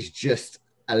invoicing, is just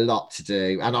a lot to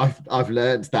do, and I've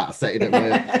learned that setting up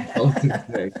my own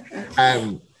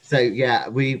consultancy. So yeah,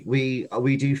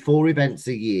 we do 4 events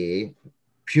a year,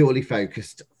 purely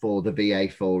focused for the VA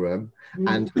Forum,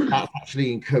 and that's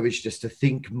actually encouraged us to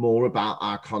think more about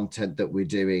our content that we're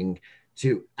doing,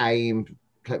 to aim,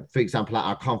 for example, at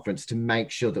our conference, to make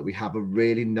sure that we have a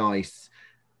really nice,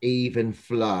 even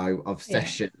flow of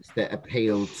sessions that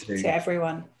appeal to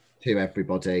everyone, to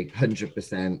everybody,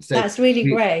 100%. So that's really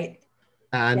great.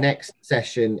 Our next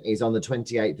session is on the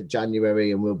 28th of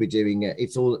January, and we'll be doing it.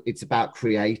 It's about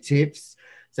creatives.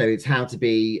 So it's how to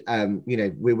be,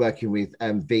 we're working with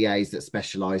VAs that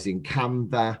specialize in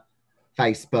Canva,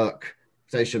 Facebook,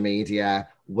 social media,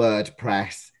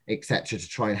 WordPress, etc., to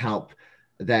try and help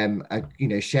them,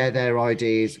 share their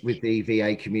ideas with the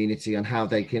VA community on how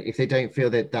they can, if they don't feel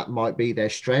that might be their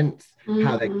strength,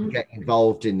 how they can get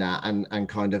involved in that, and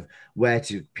kind of where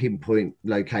to pinpoint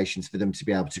locations for them to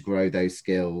be able to grow those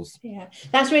skills. Yeah,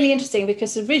 that's really interesting,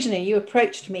 because originally you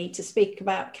approached me to speak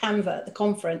about Canva at the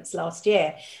conference last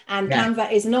year, and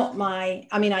Canva is not I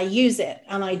use it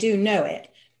and I do know it,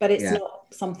 but it's not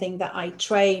something that I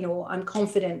train or I'm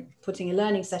confident putting a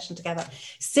learning session together.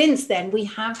 Since then, we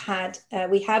have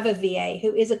a VA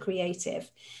who is a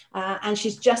creative, and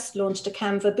she's just launched a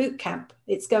Canva bootcamp.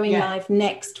 It's going live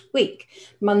next week,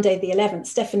 Monday the 11th.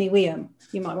 Stephanie Weum,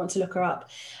 you might want to look her up.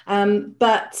 And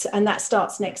that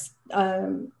starts next.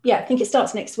 I think it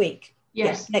starts next week.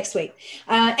 Yes, next week.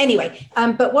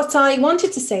 But what I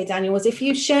wanted to say, Daniel, was if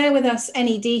you share with us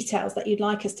any details that you'd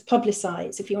like us to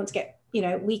publicize, if you want to get,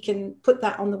 we can put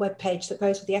that on the webpage that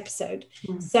goes with the episode,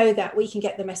 so that we can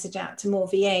get the message out to more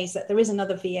VAs that there is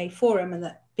another VA forum and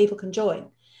that people can join,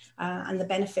 and the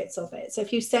benefits of it. So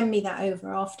if you send me that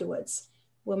over afterwards,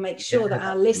 we'll make sure that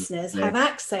our listeners have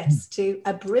access to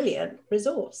a brilliant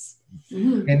resource.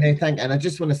 And I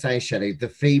just want to say, Shelley, the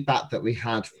feedback that we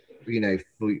had,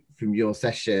 from your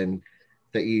session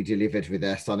that you delivered with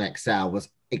us on Excel was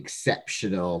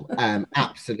exceptional.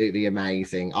 Absolutely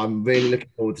amazing. I'm really looking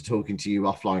forward to talking to you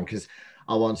offline, because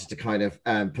I wanted to kind of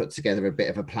put together a bit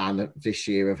of a plan this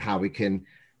year of how we can,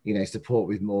 support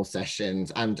with more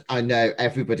sessions. And I know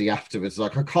everybody afterwards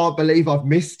like, I can't believe I've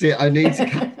missed it. I need to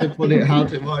catch up on it. How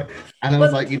do I? And I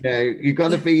was like, you've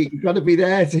got to be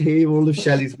there to hear all of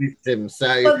Shelley's wisdom.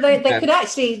 So they could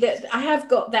actually. I have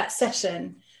got that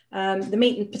session. The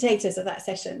meat and potatoes of that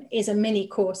session is a mini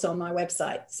course on my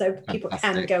website, so people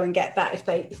can go and get that if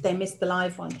they missed the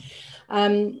live one.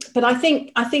 But I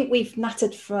think we've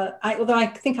nattered although I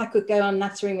think I could go on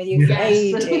nattering with you for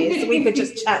ages. We could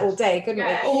just chat all day, couldn't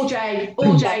we? All day.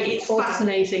 It's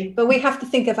fascinating. But we have to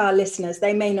think of our listeners.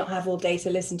 They may not have all day to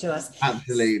listen to us.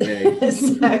 Absolutely.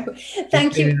 So thank you.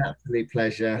 It's been an absolute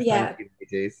pleasure. Yeah. Thank you,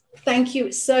 ladies. Thank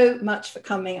you so much for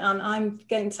coming. And I'm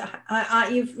going to,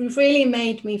 you've really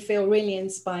made me feel really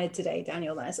inspired today,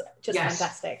 Daniel. That's just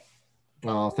fantastic.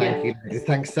 Oh, thank you.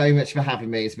 Thanks so much for having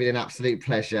me. It's been an absolute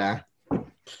pleasure.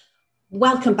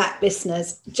 Welcome back,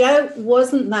 listeners. Joe,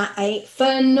 wasn't that a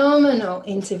phenomenal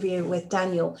interview with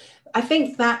Daniel? I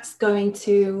think that's going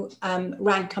to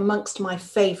rank amongst my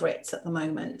favourites at the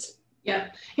moment. Yeah,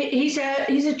 he's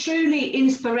a truly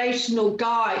inspirational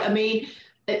guy. I mean,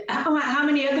 how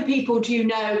many other people do you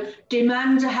know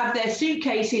demand to have their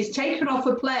suitcases taken off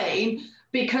a plane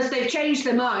because they've changed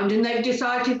their mind and they've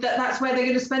decided that that's where they're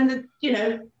going to spend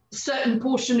the certain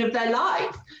portion of their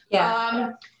life?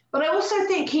 But I also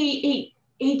think he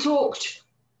talked,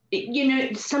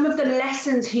 some of the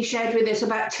lessons he shared with us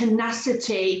about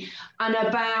tenacity and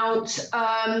about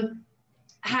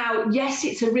how, yes,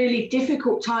 it's a really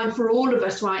difficult time for all of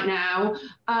us right now,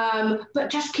 but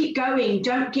just keep going,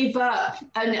 don't give up.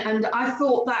 And I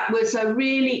thought that was a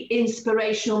really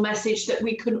inspirational message that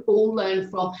we can all learn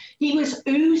from. He was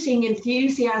oozing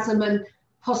enthusiasm and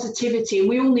positivity.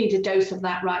 We all need a dose of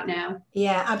that right now.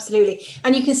 Yeah, absolutely.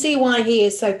 And you can see why he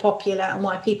is so popular and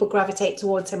why people gravitate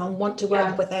towards him and want to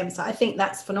work with him. So I think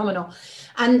that's phenomenal.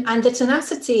 And the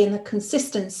tenacity and the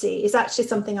consistency is actually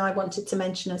something I wanted to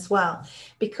mention as well,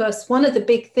 because one of the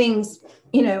big things,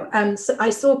 so I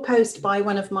saw a post by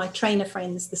one of my trainer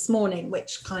friends this morning,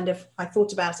 which kind of, I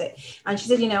thought about it. And she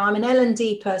said, I'm an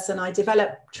L&D person. I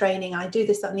develop training. I do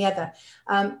this, that, and the other.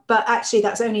 But actually,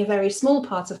 that's only a very small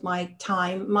part of my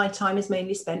time. My time is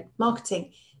mainly spent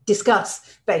marketing,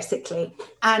 discuss, basically.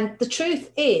 And the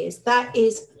truth is, that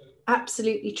is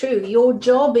absolutely true. Your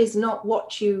job is not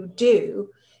what you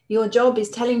do. Your job is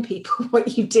telling people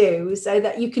what you do so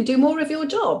that you can do more of your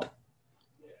job,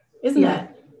 isn't it?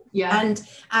 Yeah.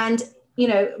 And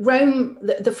Rome,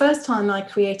 the first time I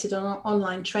created an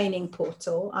online training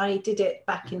portal, I did it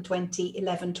back in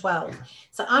 2011-12.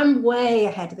 So I'm way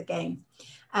ahead of the game.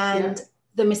 And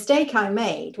the mistake I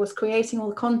made was creating all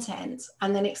the content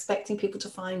and then expecting people to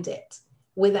find it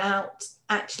without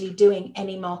actually doing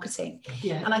any marketing.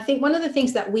 Yeah. And I think one of the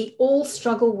things that we all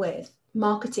struggle with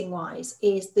marketing wise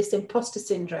is this imposter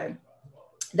syndrome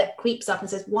that creeps up and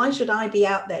says, why should I be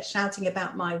out there shouting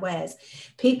about my wares?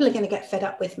 People are going to get fed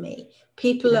up with me.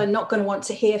 People are not going to want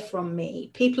to hear from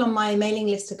me. People on my mailing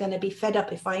list are going to be fed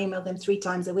up if I email them 3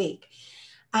 times a week.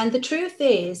 And the truth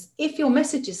is, if your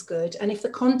message is good and if the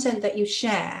content that you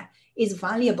share is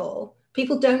valuable,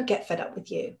 people don't get fed up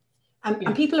with you.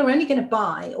 And people are only going to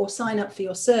buy or sign up for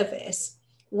your service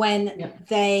when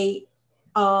they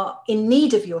are in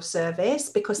need of your service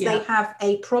because they have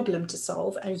a problem to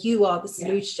solve and you are the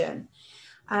solution.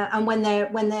 And when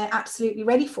they're absolutely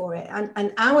ready for it.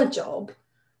 And our job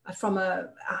I'm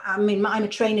a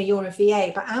trainer, you're a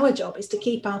VA, but our job is to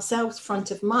keep ourselves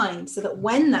front of mind so that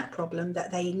when that problem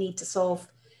that they need to solve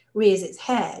rears its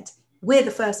head, we're the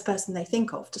first person they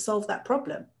think of to solve that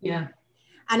problem. Yeah.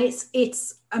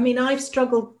 And I've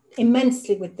struggled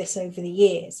immensely with this over the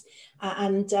years.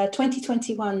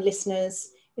 2021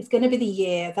 listeners, it's going to be the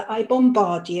year that I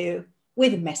bombard you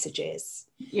with messages.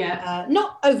 Yeah.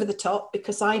 Not over the top,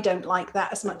 because I don't like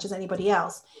that as much as anybody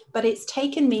else, but it's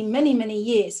taken me many, many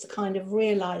years to kind of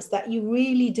realize that you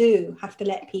really do have to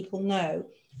let people know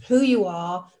who you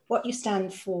are, what you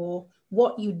stand for,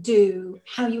 what you do,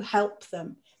 how you help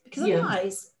them, because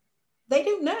otherwise they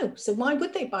don't know. So why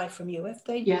would they buy from you if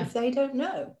they don't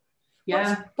know?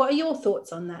 Yeah. What are your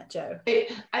thoughts on that, Jo?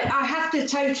 I have to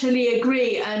totally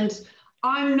agree. And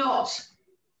I'm not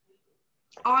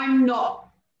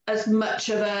as much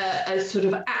of a sort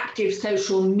of active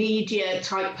social media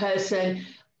type person.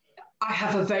 I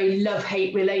have a very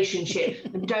love-hate relationship,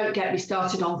 and don't get me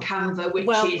started on Canva, which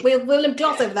we'll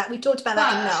gloss over that. We talked about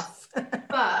that enough.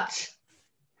 But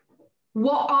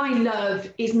what I love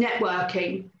is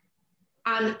networking,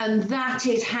 and that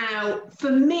is how,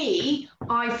 for me,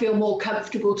 I feel more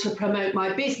comfortable to promote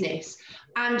my business.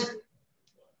 And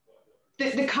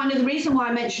the kind of the reason why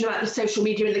I mentioned about the social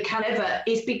media and the Canva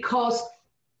is because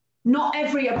not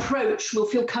every approach will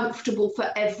feel comfortable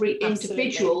for every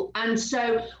individual. Absolutely. And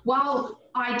so while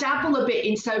I dabble a bit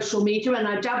in social media and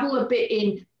I dabble a bit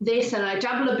in this and I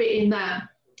dabble a bit in that,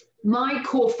 my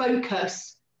core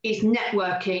focus is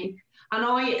networking. And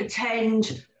I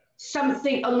attend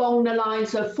something along the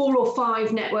lines of 4 or 5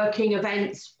 networking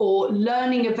events or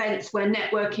learning events where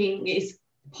networking is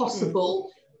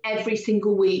possible every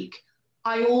single week.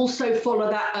 I also follow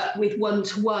that up with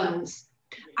one-to-ones.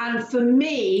 And for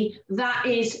me, that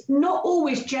is not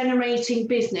always generating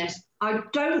business. I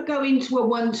don't go into a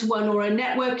one-to-one or a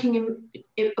networking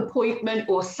appointment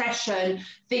or session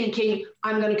thinking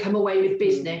I'm going to come away with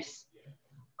business.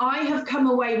 I have come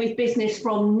away with business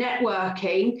from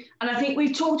networking. And I think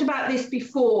we've talked about this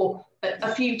before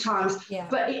a few times,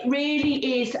 but it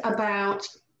really is about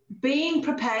being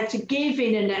prepared to give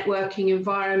in a networking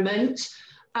environment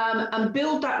and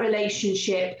build that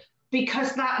relationship,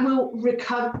 because that will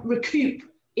recoup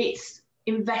its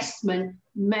investment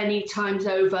many times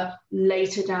over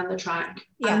later down the track.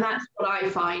 And that's what I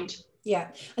find. Yeah,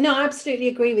 no, I absolutely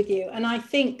agree with you. And I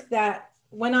think that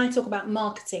when I talk about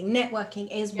marketing,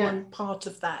 networking is one part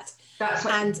of that.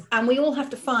 And we all have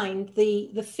to find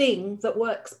the thing that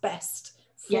works best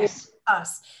for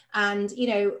us. And, you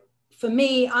know, for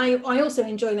me, I also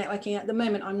enjoy networking. At the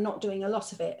moment, I'm not doing a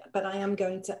lot of it, but I am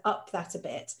going to up that a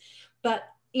bit. But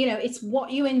you know, it's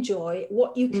what you enjoy,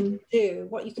 what you can do,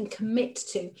 what you can commit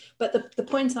to. But the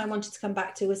point I wanted to come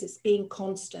back to was it's being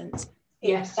constant.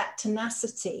 It's that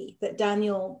tenacity that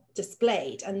Daniel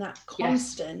displayed and that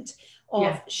constant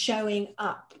of showing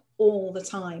up all the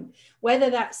time, whether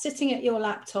that's sitting at your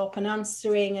laptop and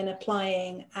answering and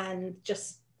applying and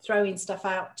just throwing stuff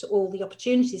out to all the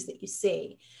opportunities that you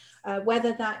see.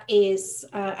 Whether that is,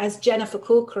 as Jennifer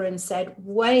Corcoran said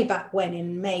way back when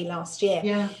in May last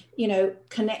year, you know,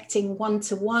 connecting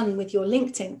one-to-one with your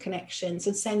LinkedIn connections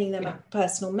and sending them a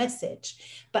personal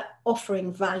message, but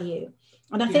offering value.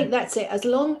 And I think that's it. As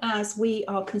long as we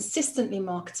are consistently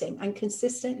marketing and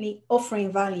consistently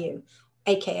offering value,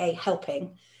 AKA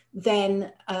helping,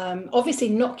 then obviously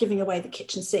not giving away the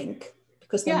kitchen sink,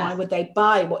 because then why would they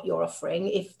buy what you're offering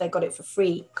if they got it for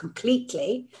free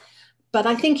completely? But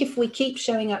I think if we keep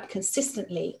showing up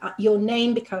consistently, your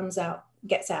name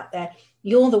gets out there.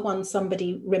 You're the one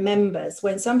somebody remembers.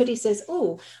 When somebody says,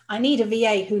 oh, I need a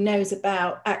VA who knows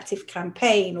about Active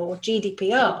Campaign or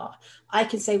GDPR, I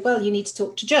can say, well, you need to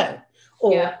talk to Jo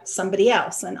or somebody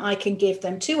else. And I can give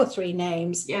them 2 or 3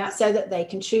 names so that they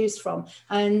can choose from.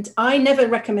 And I never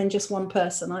recommend just one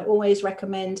person. I always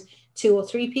recommend 2 or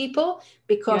 3 people,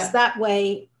 because that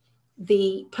way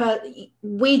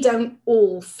we don't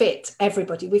all fit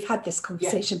everybody. We've had this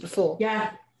conversation before.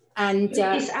 Yeah. And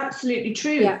it's absolutely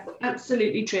true. Yeah.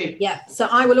 Absolutely true. Yeah. So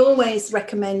I will always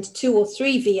recommend 2 or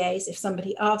 3 VAs if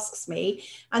somebody asks me.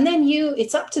 And then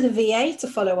it's up to the VA to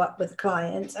follow up with the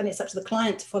client, and it's up to the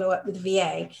client to follow up with the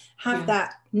VA. Have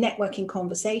that networking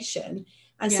conversation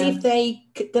and see if they're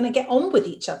going to get on with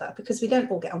each other, because we don't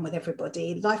all get on with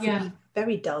everybody. Life would be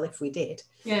very dull if we did.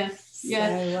 Yeah.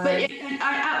 So, but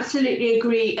I absolutely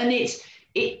agree. And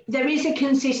there is a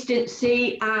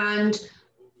consistency, and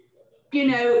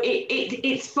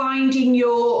it's finding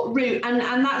your route,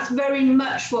 and that's very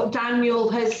much what Daniel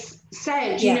has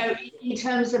said, in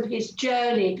terms of his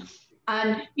journey.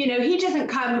 And he doesn't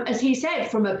come, as he said,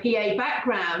 from a PA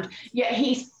background, yet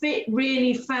he's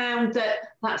really found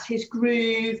that that's his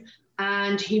groove,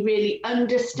 and he really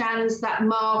understands that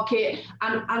market.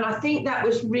 And I think that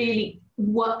was really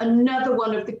another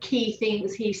one of the key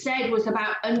things he said, was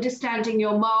about understanding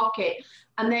your market,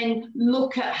 and then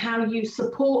look at how you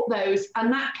support those.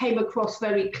 And that came across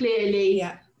very clearly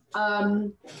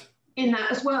in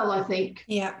that as well, I think.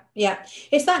 Yeah.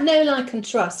 It's that know, like, and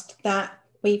trust that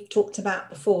we've talked about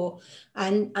before.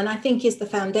 And I think is the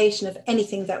foundation of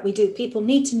anything that we do. People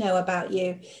need to know about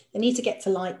you. They need to get to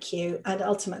like you. And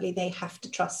ultimately, they have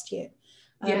to trust you.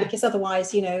 Because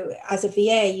otherwise, as a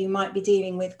VA, you might be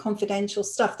dealing with confidential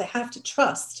stuff. They have to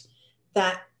trust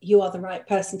that you are the right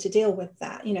person to deal with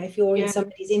that. If you're in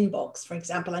somebody's inbox, for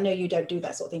example, I know you don't do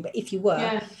that sort of thing, but if you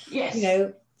were,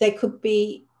 there could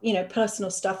be, personal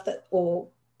stuff that, or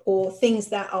things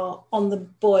that are on the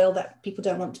boil that people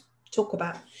don't want to talk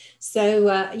about. So,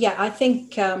 I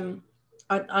think,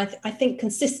 I think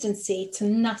consistency,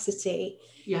 tenacity,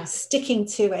 sticking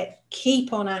to it,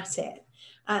 keep on at it.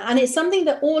 And it's something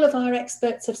that all of our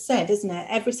experts have said, isn't it?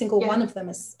 Every single one of them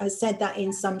has said that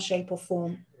in some shape or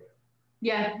form.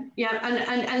 And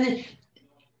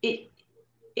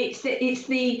it's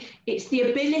the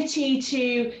ability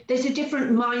to, there's a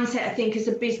different mindset, I think, as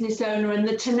a business owner, and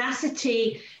the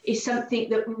tenacity is something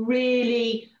that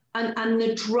really, and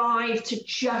the drive to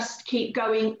just keep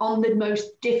going on the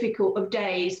most difficult of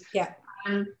days.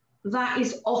 And that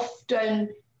is often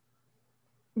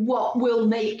what will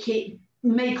make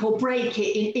or break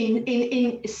it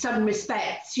in some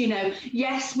respects.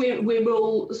 Yes, we're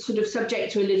all sort of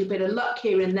subject to a little bit of luck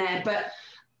here and there, but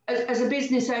as a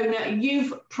business owner,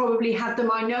 you've probably had them.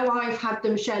 I know I've had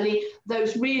them, Shelley,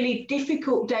 those really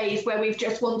difficult days where we've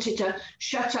just wanted to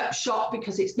shut up shop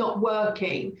because it's not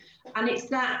working. And it's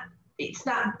that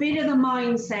bit of the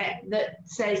mindset that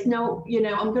says, no,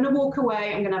 I'm going to walk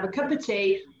away, I'm going to have a cup of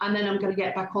tea, and then I'm going to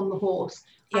get back on the horse.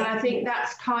 And I think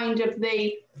that's kind of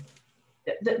the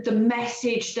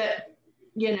message that,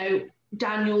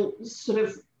 Daniel sort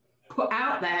of put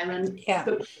out there, and that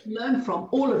we learn from,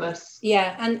 all of us.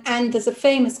 And there's a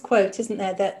famous quote, isn't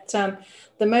there, that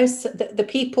the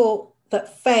people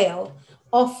that fail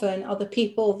often are the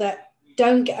people that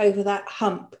don't get over that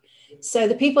hump. So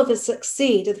the people that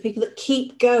succeed are the people that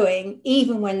keep going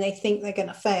even when they think they're going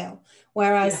to fail,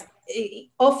 whereas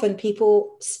often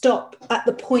people stop at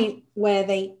the point where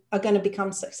they are going to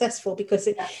become successful, because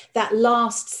that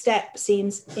last step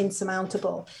seems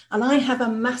insurmountable. And I have a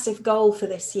massive goal for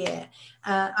this year,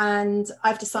 and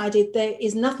I've decided there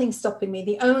is nothing stopping me.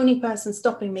 The only person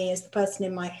stopping me is the person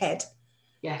in my head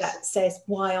that says,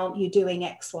 why aren't you doing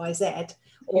X, Y, Z?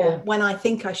 Or when I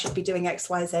think I should be doing X,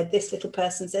 Y, Z, this little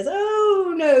person says,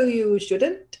 oh, no, you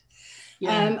shouldn't.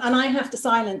 And I have to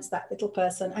silence that little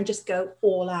person and just go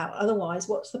all out. Otherwise,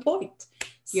 what's the point?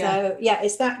 So,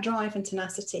 it's that drive and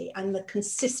tenacity and the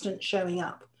consistent showing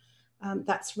up.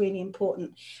 That's really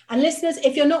important. And listeners,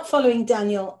 if you're not following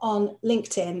Daniel on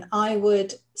LinkedIn, I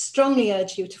would strongly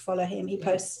urge you to follow him. He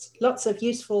posts lots of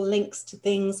useful links to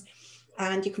things,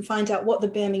 and you can find out what the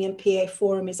Birmingham PA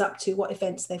Forum is up to, what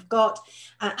events they've got.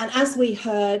 And as we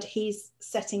heard, he's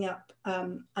setting up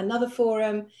another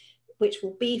forum, which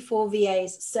will be for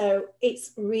VAs. So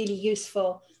it's really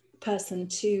useful person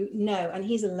to know, and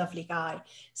he's a lovely guy.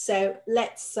 So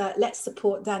let's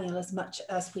support Daniel as much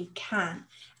as we can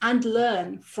and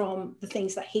learn from the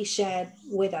things that he shared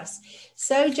with us.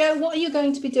 So Jo, what are you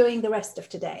going to be doing the rest of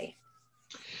today?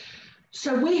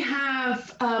 So we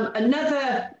have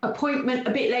another appointment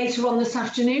a bit later on this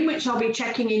afternoon, which I'll be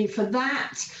checking in for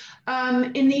that.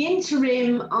 In the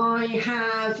interim, I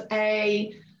have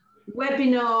a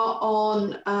webinar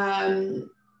on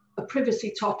a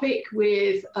privacy topic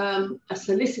with a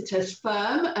solicitor's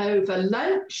firm over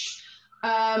lunch,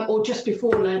 or just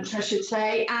before lunch, I should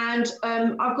say. And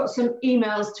I've got some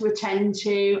emails to attend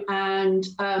to, and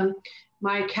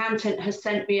my accountant has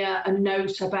sent me a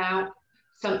note about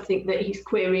something that he's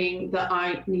querying that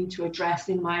I need to address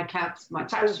in my accounts, my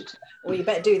tax return. Well, you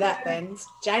better do that then. It's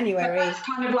January. But that's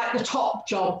kind of like the top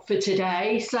job for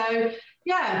today. So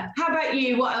yeah, how about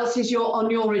you? What else is on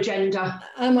your agenda?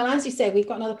 Well, as you say, we've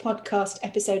got another podcast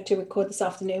episode to record this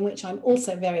afternoon, which I'm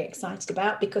also very excited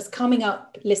about, because coming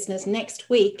up, listeners, next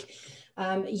week,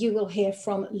 you will hear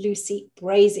from Lucy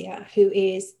Brazier, who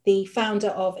is the founder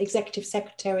of Executive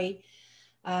Secretary.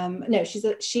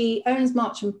 She owns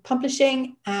Marcham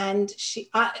Publishing, and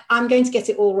I'm going to get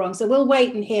it all wrong. So we'll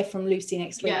wait and hear from Lucy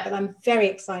next week, but I'm very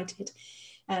excited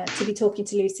to be talking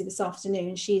to Lucy this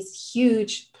afternoon. She's a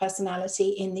huge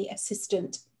personality in the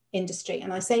assistant industry.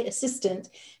 And I say assistant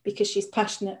because she's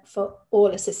passionate for all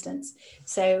assistants.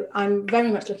 So I'm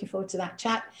very much looking forward to that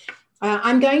chat.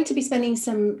 I'm going to be spending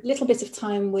some little bit of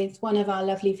time with one of our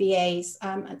lovely VAs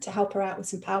to help her out with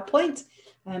some PowerPoint.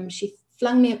 She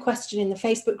flung me a question in the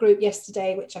Facebook group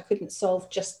yesterday, which I couldn't solve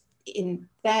just in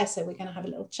there. So we're going to have a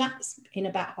little chat in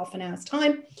about half an hour's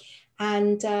time.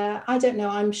 And I don't know,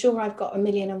 I'm sure I've got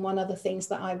 1,000,001 other things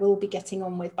that I will be getting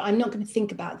on with, but I'm not going to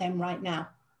think about them right now.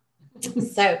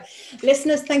 So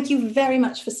listeners, thank you very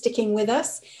much for sticking with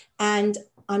us. And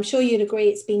I'm sure you'd agree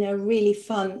it's been a really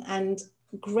fun and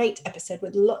great episode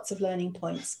with lots of learning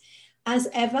points. As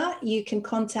ever, you can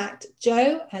contact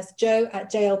Jo as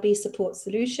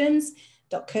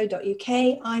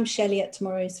jo@JLBSupportSolutions.co.uk. I'm Shelley at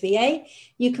Tomorrow's VA.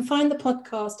 You can find the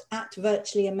podcast at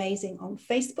Virtually Amazing on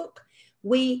Facebook.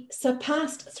 We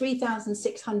surpassed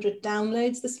 3,600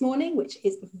 downloads this morning, which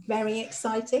is very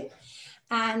exciting.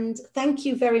 And thank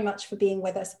you very much for being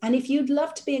with us. And if you'd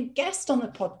love to be a guest on the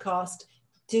podcast,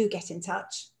 do get in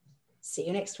touch. See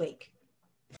you next week.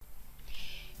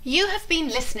 You have been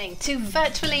listening to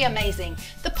Virtually Amazing,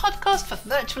 the podcast for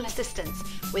virtual assistants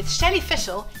with Shelley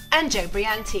Fishel and Jo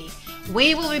Brianti.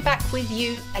 We will be back with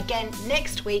you again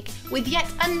next week with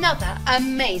yet another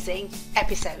amazing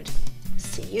episode.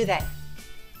 See you then.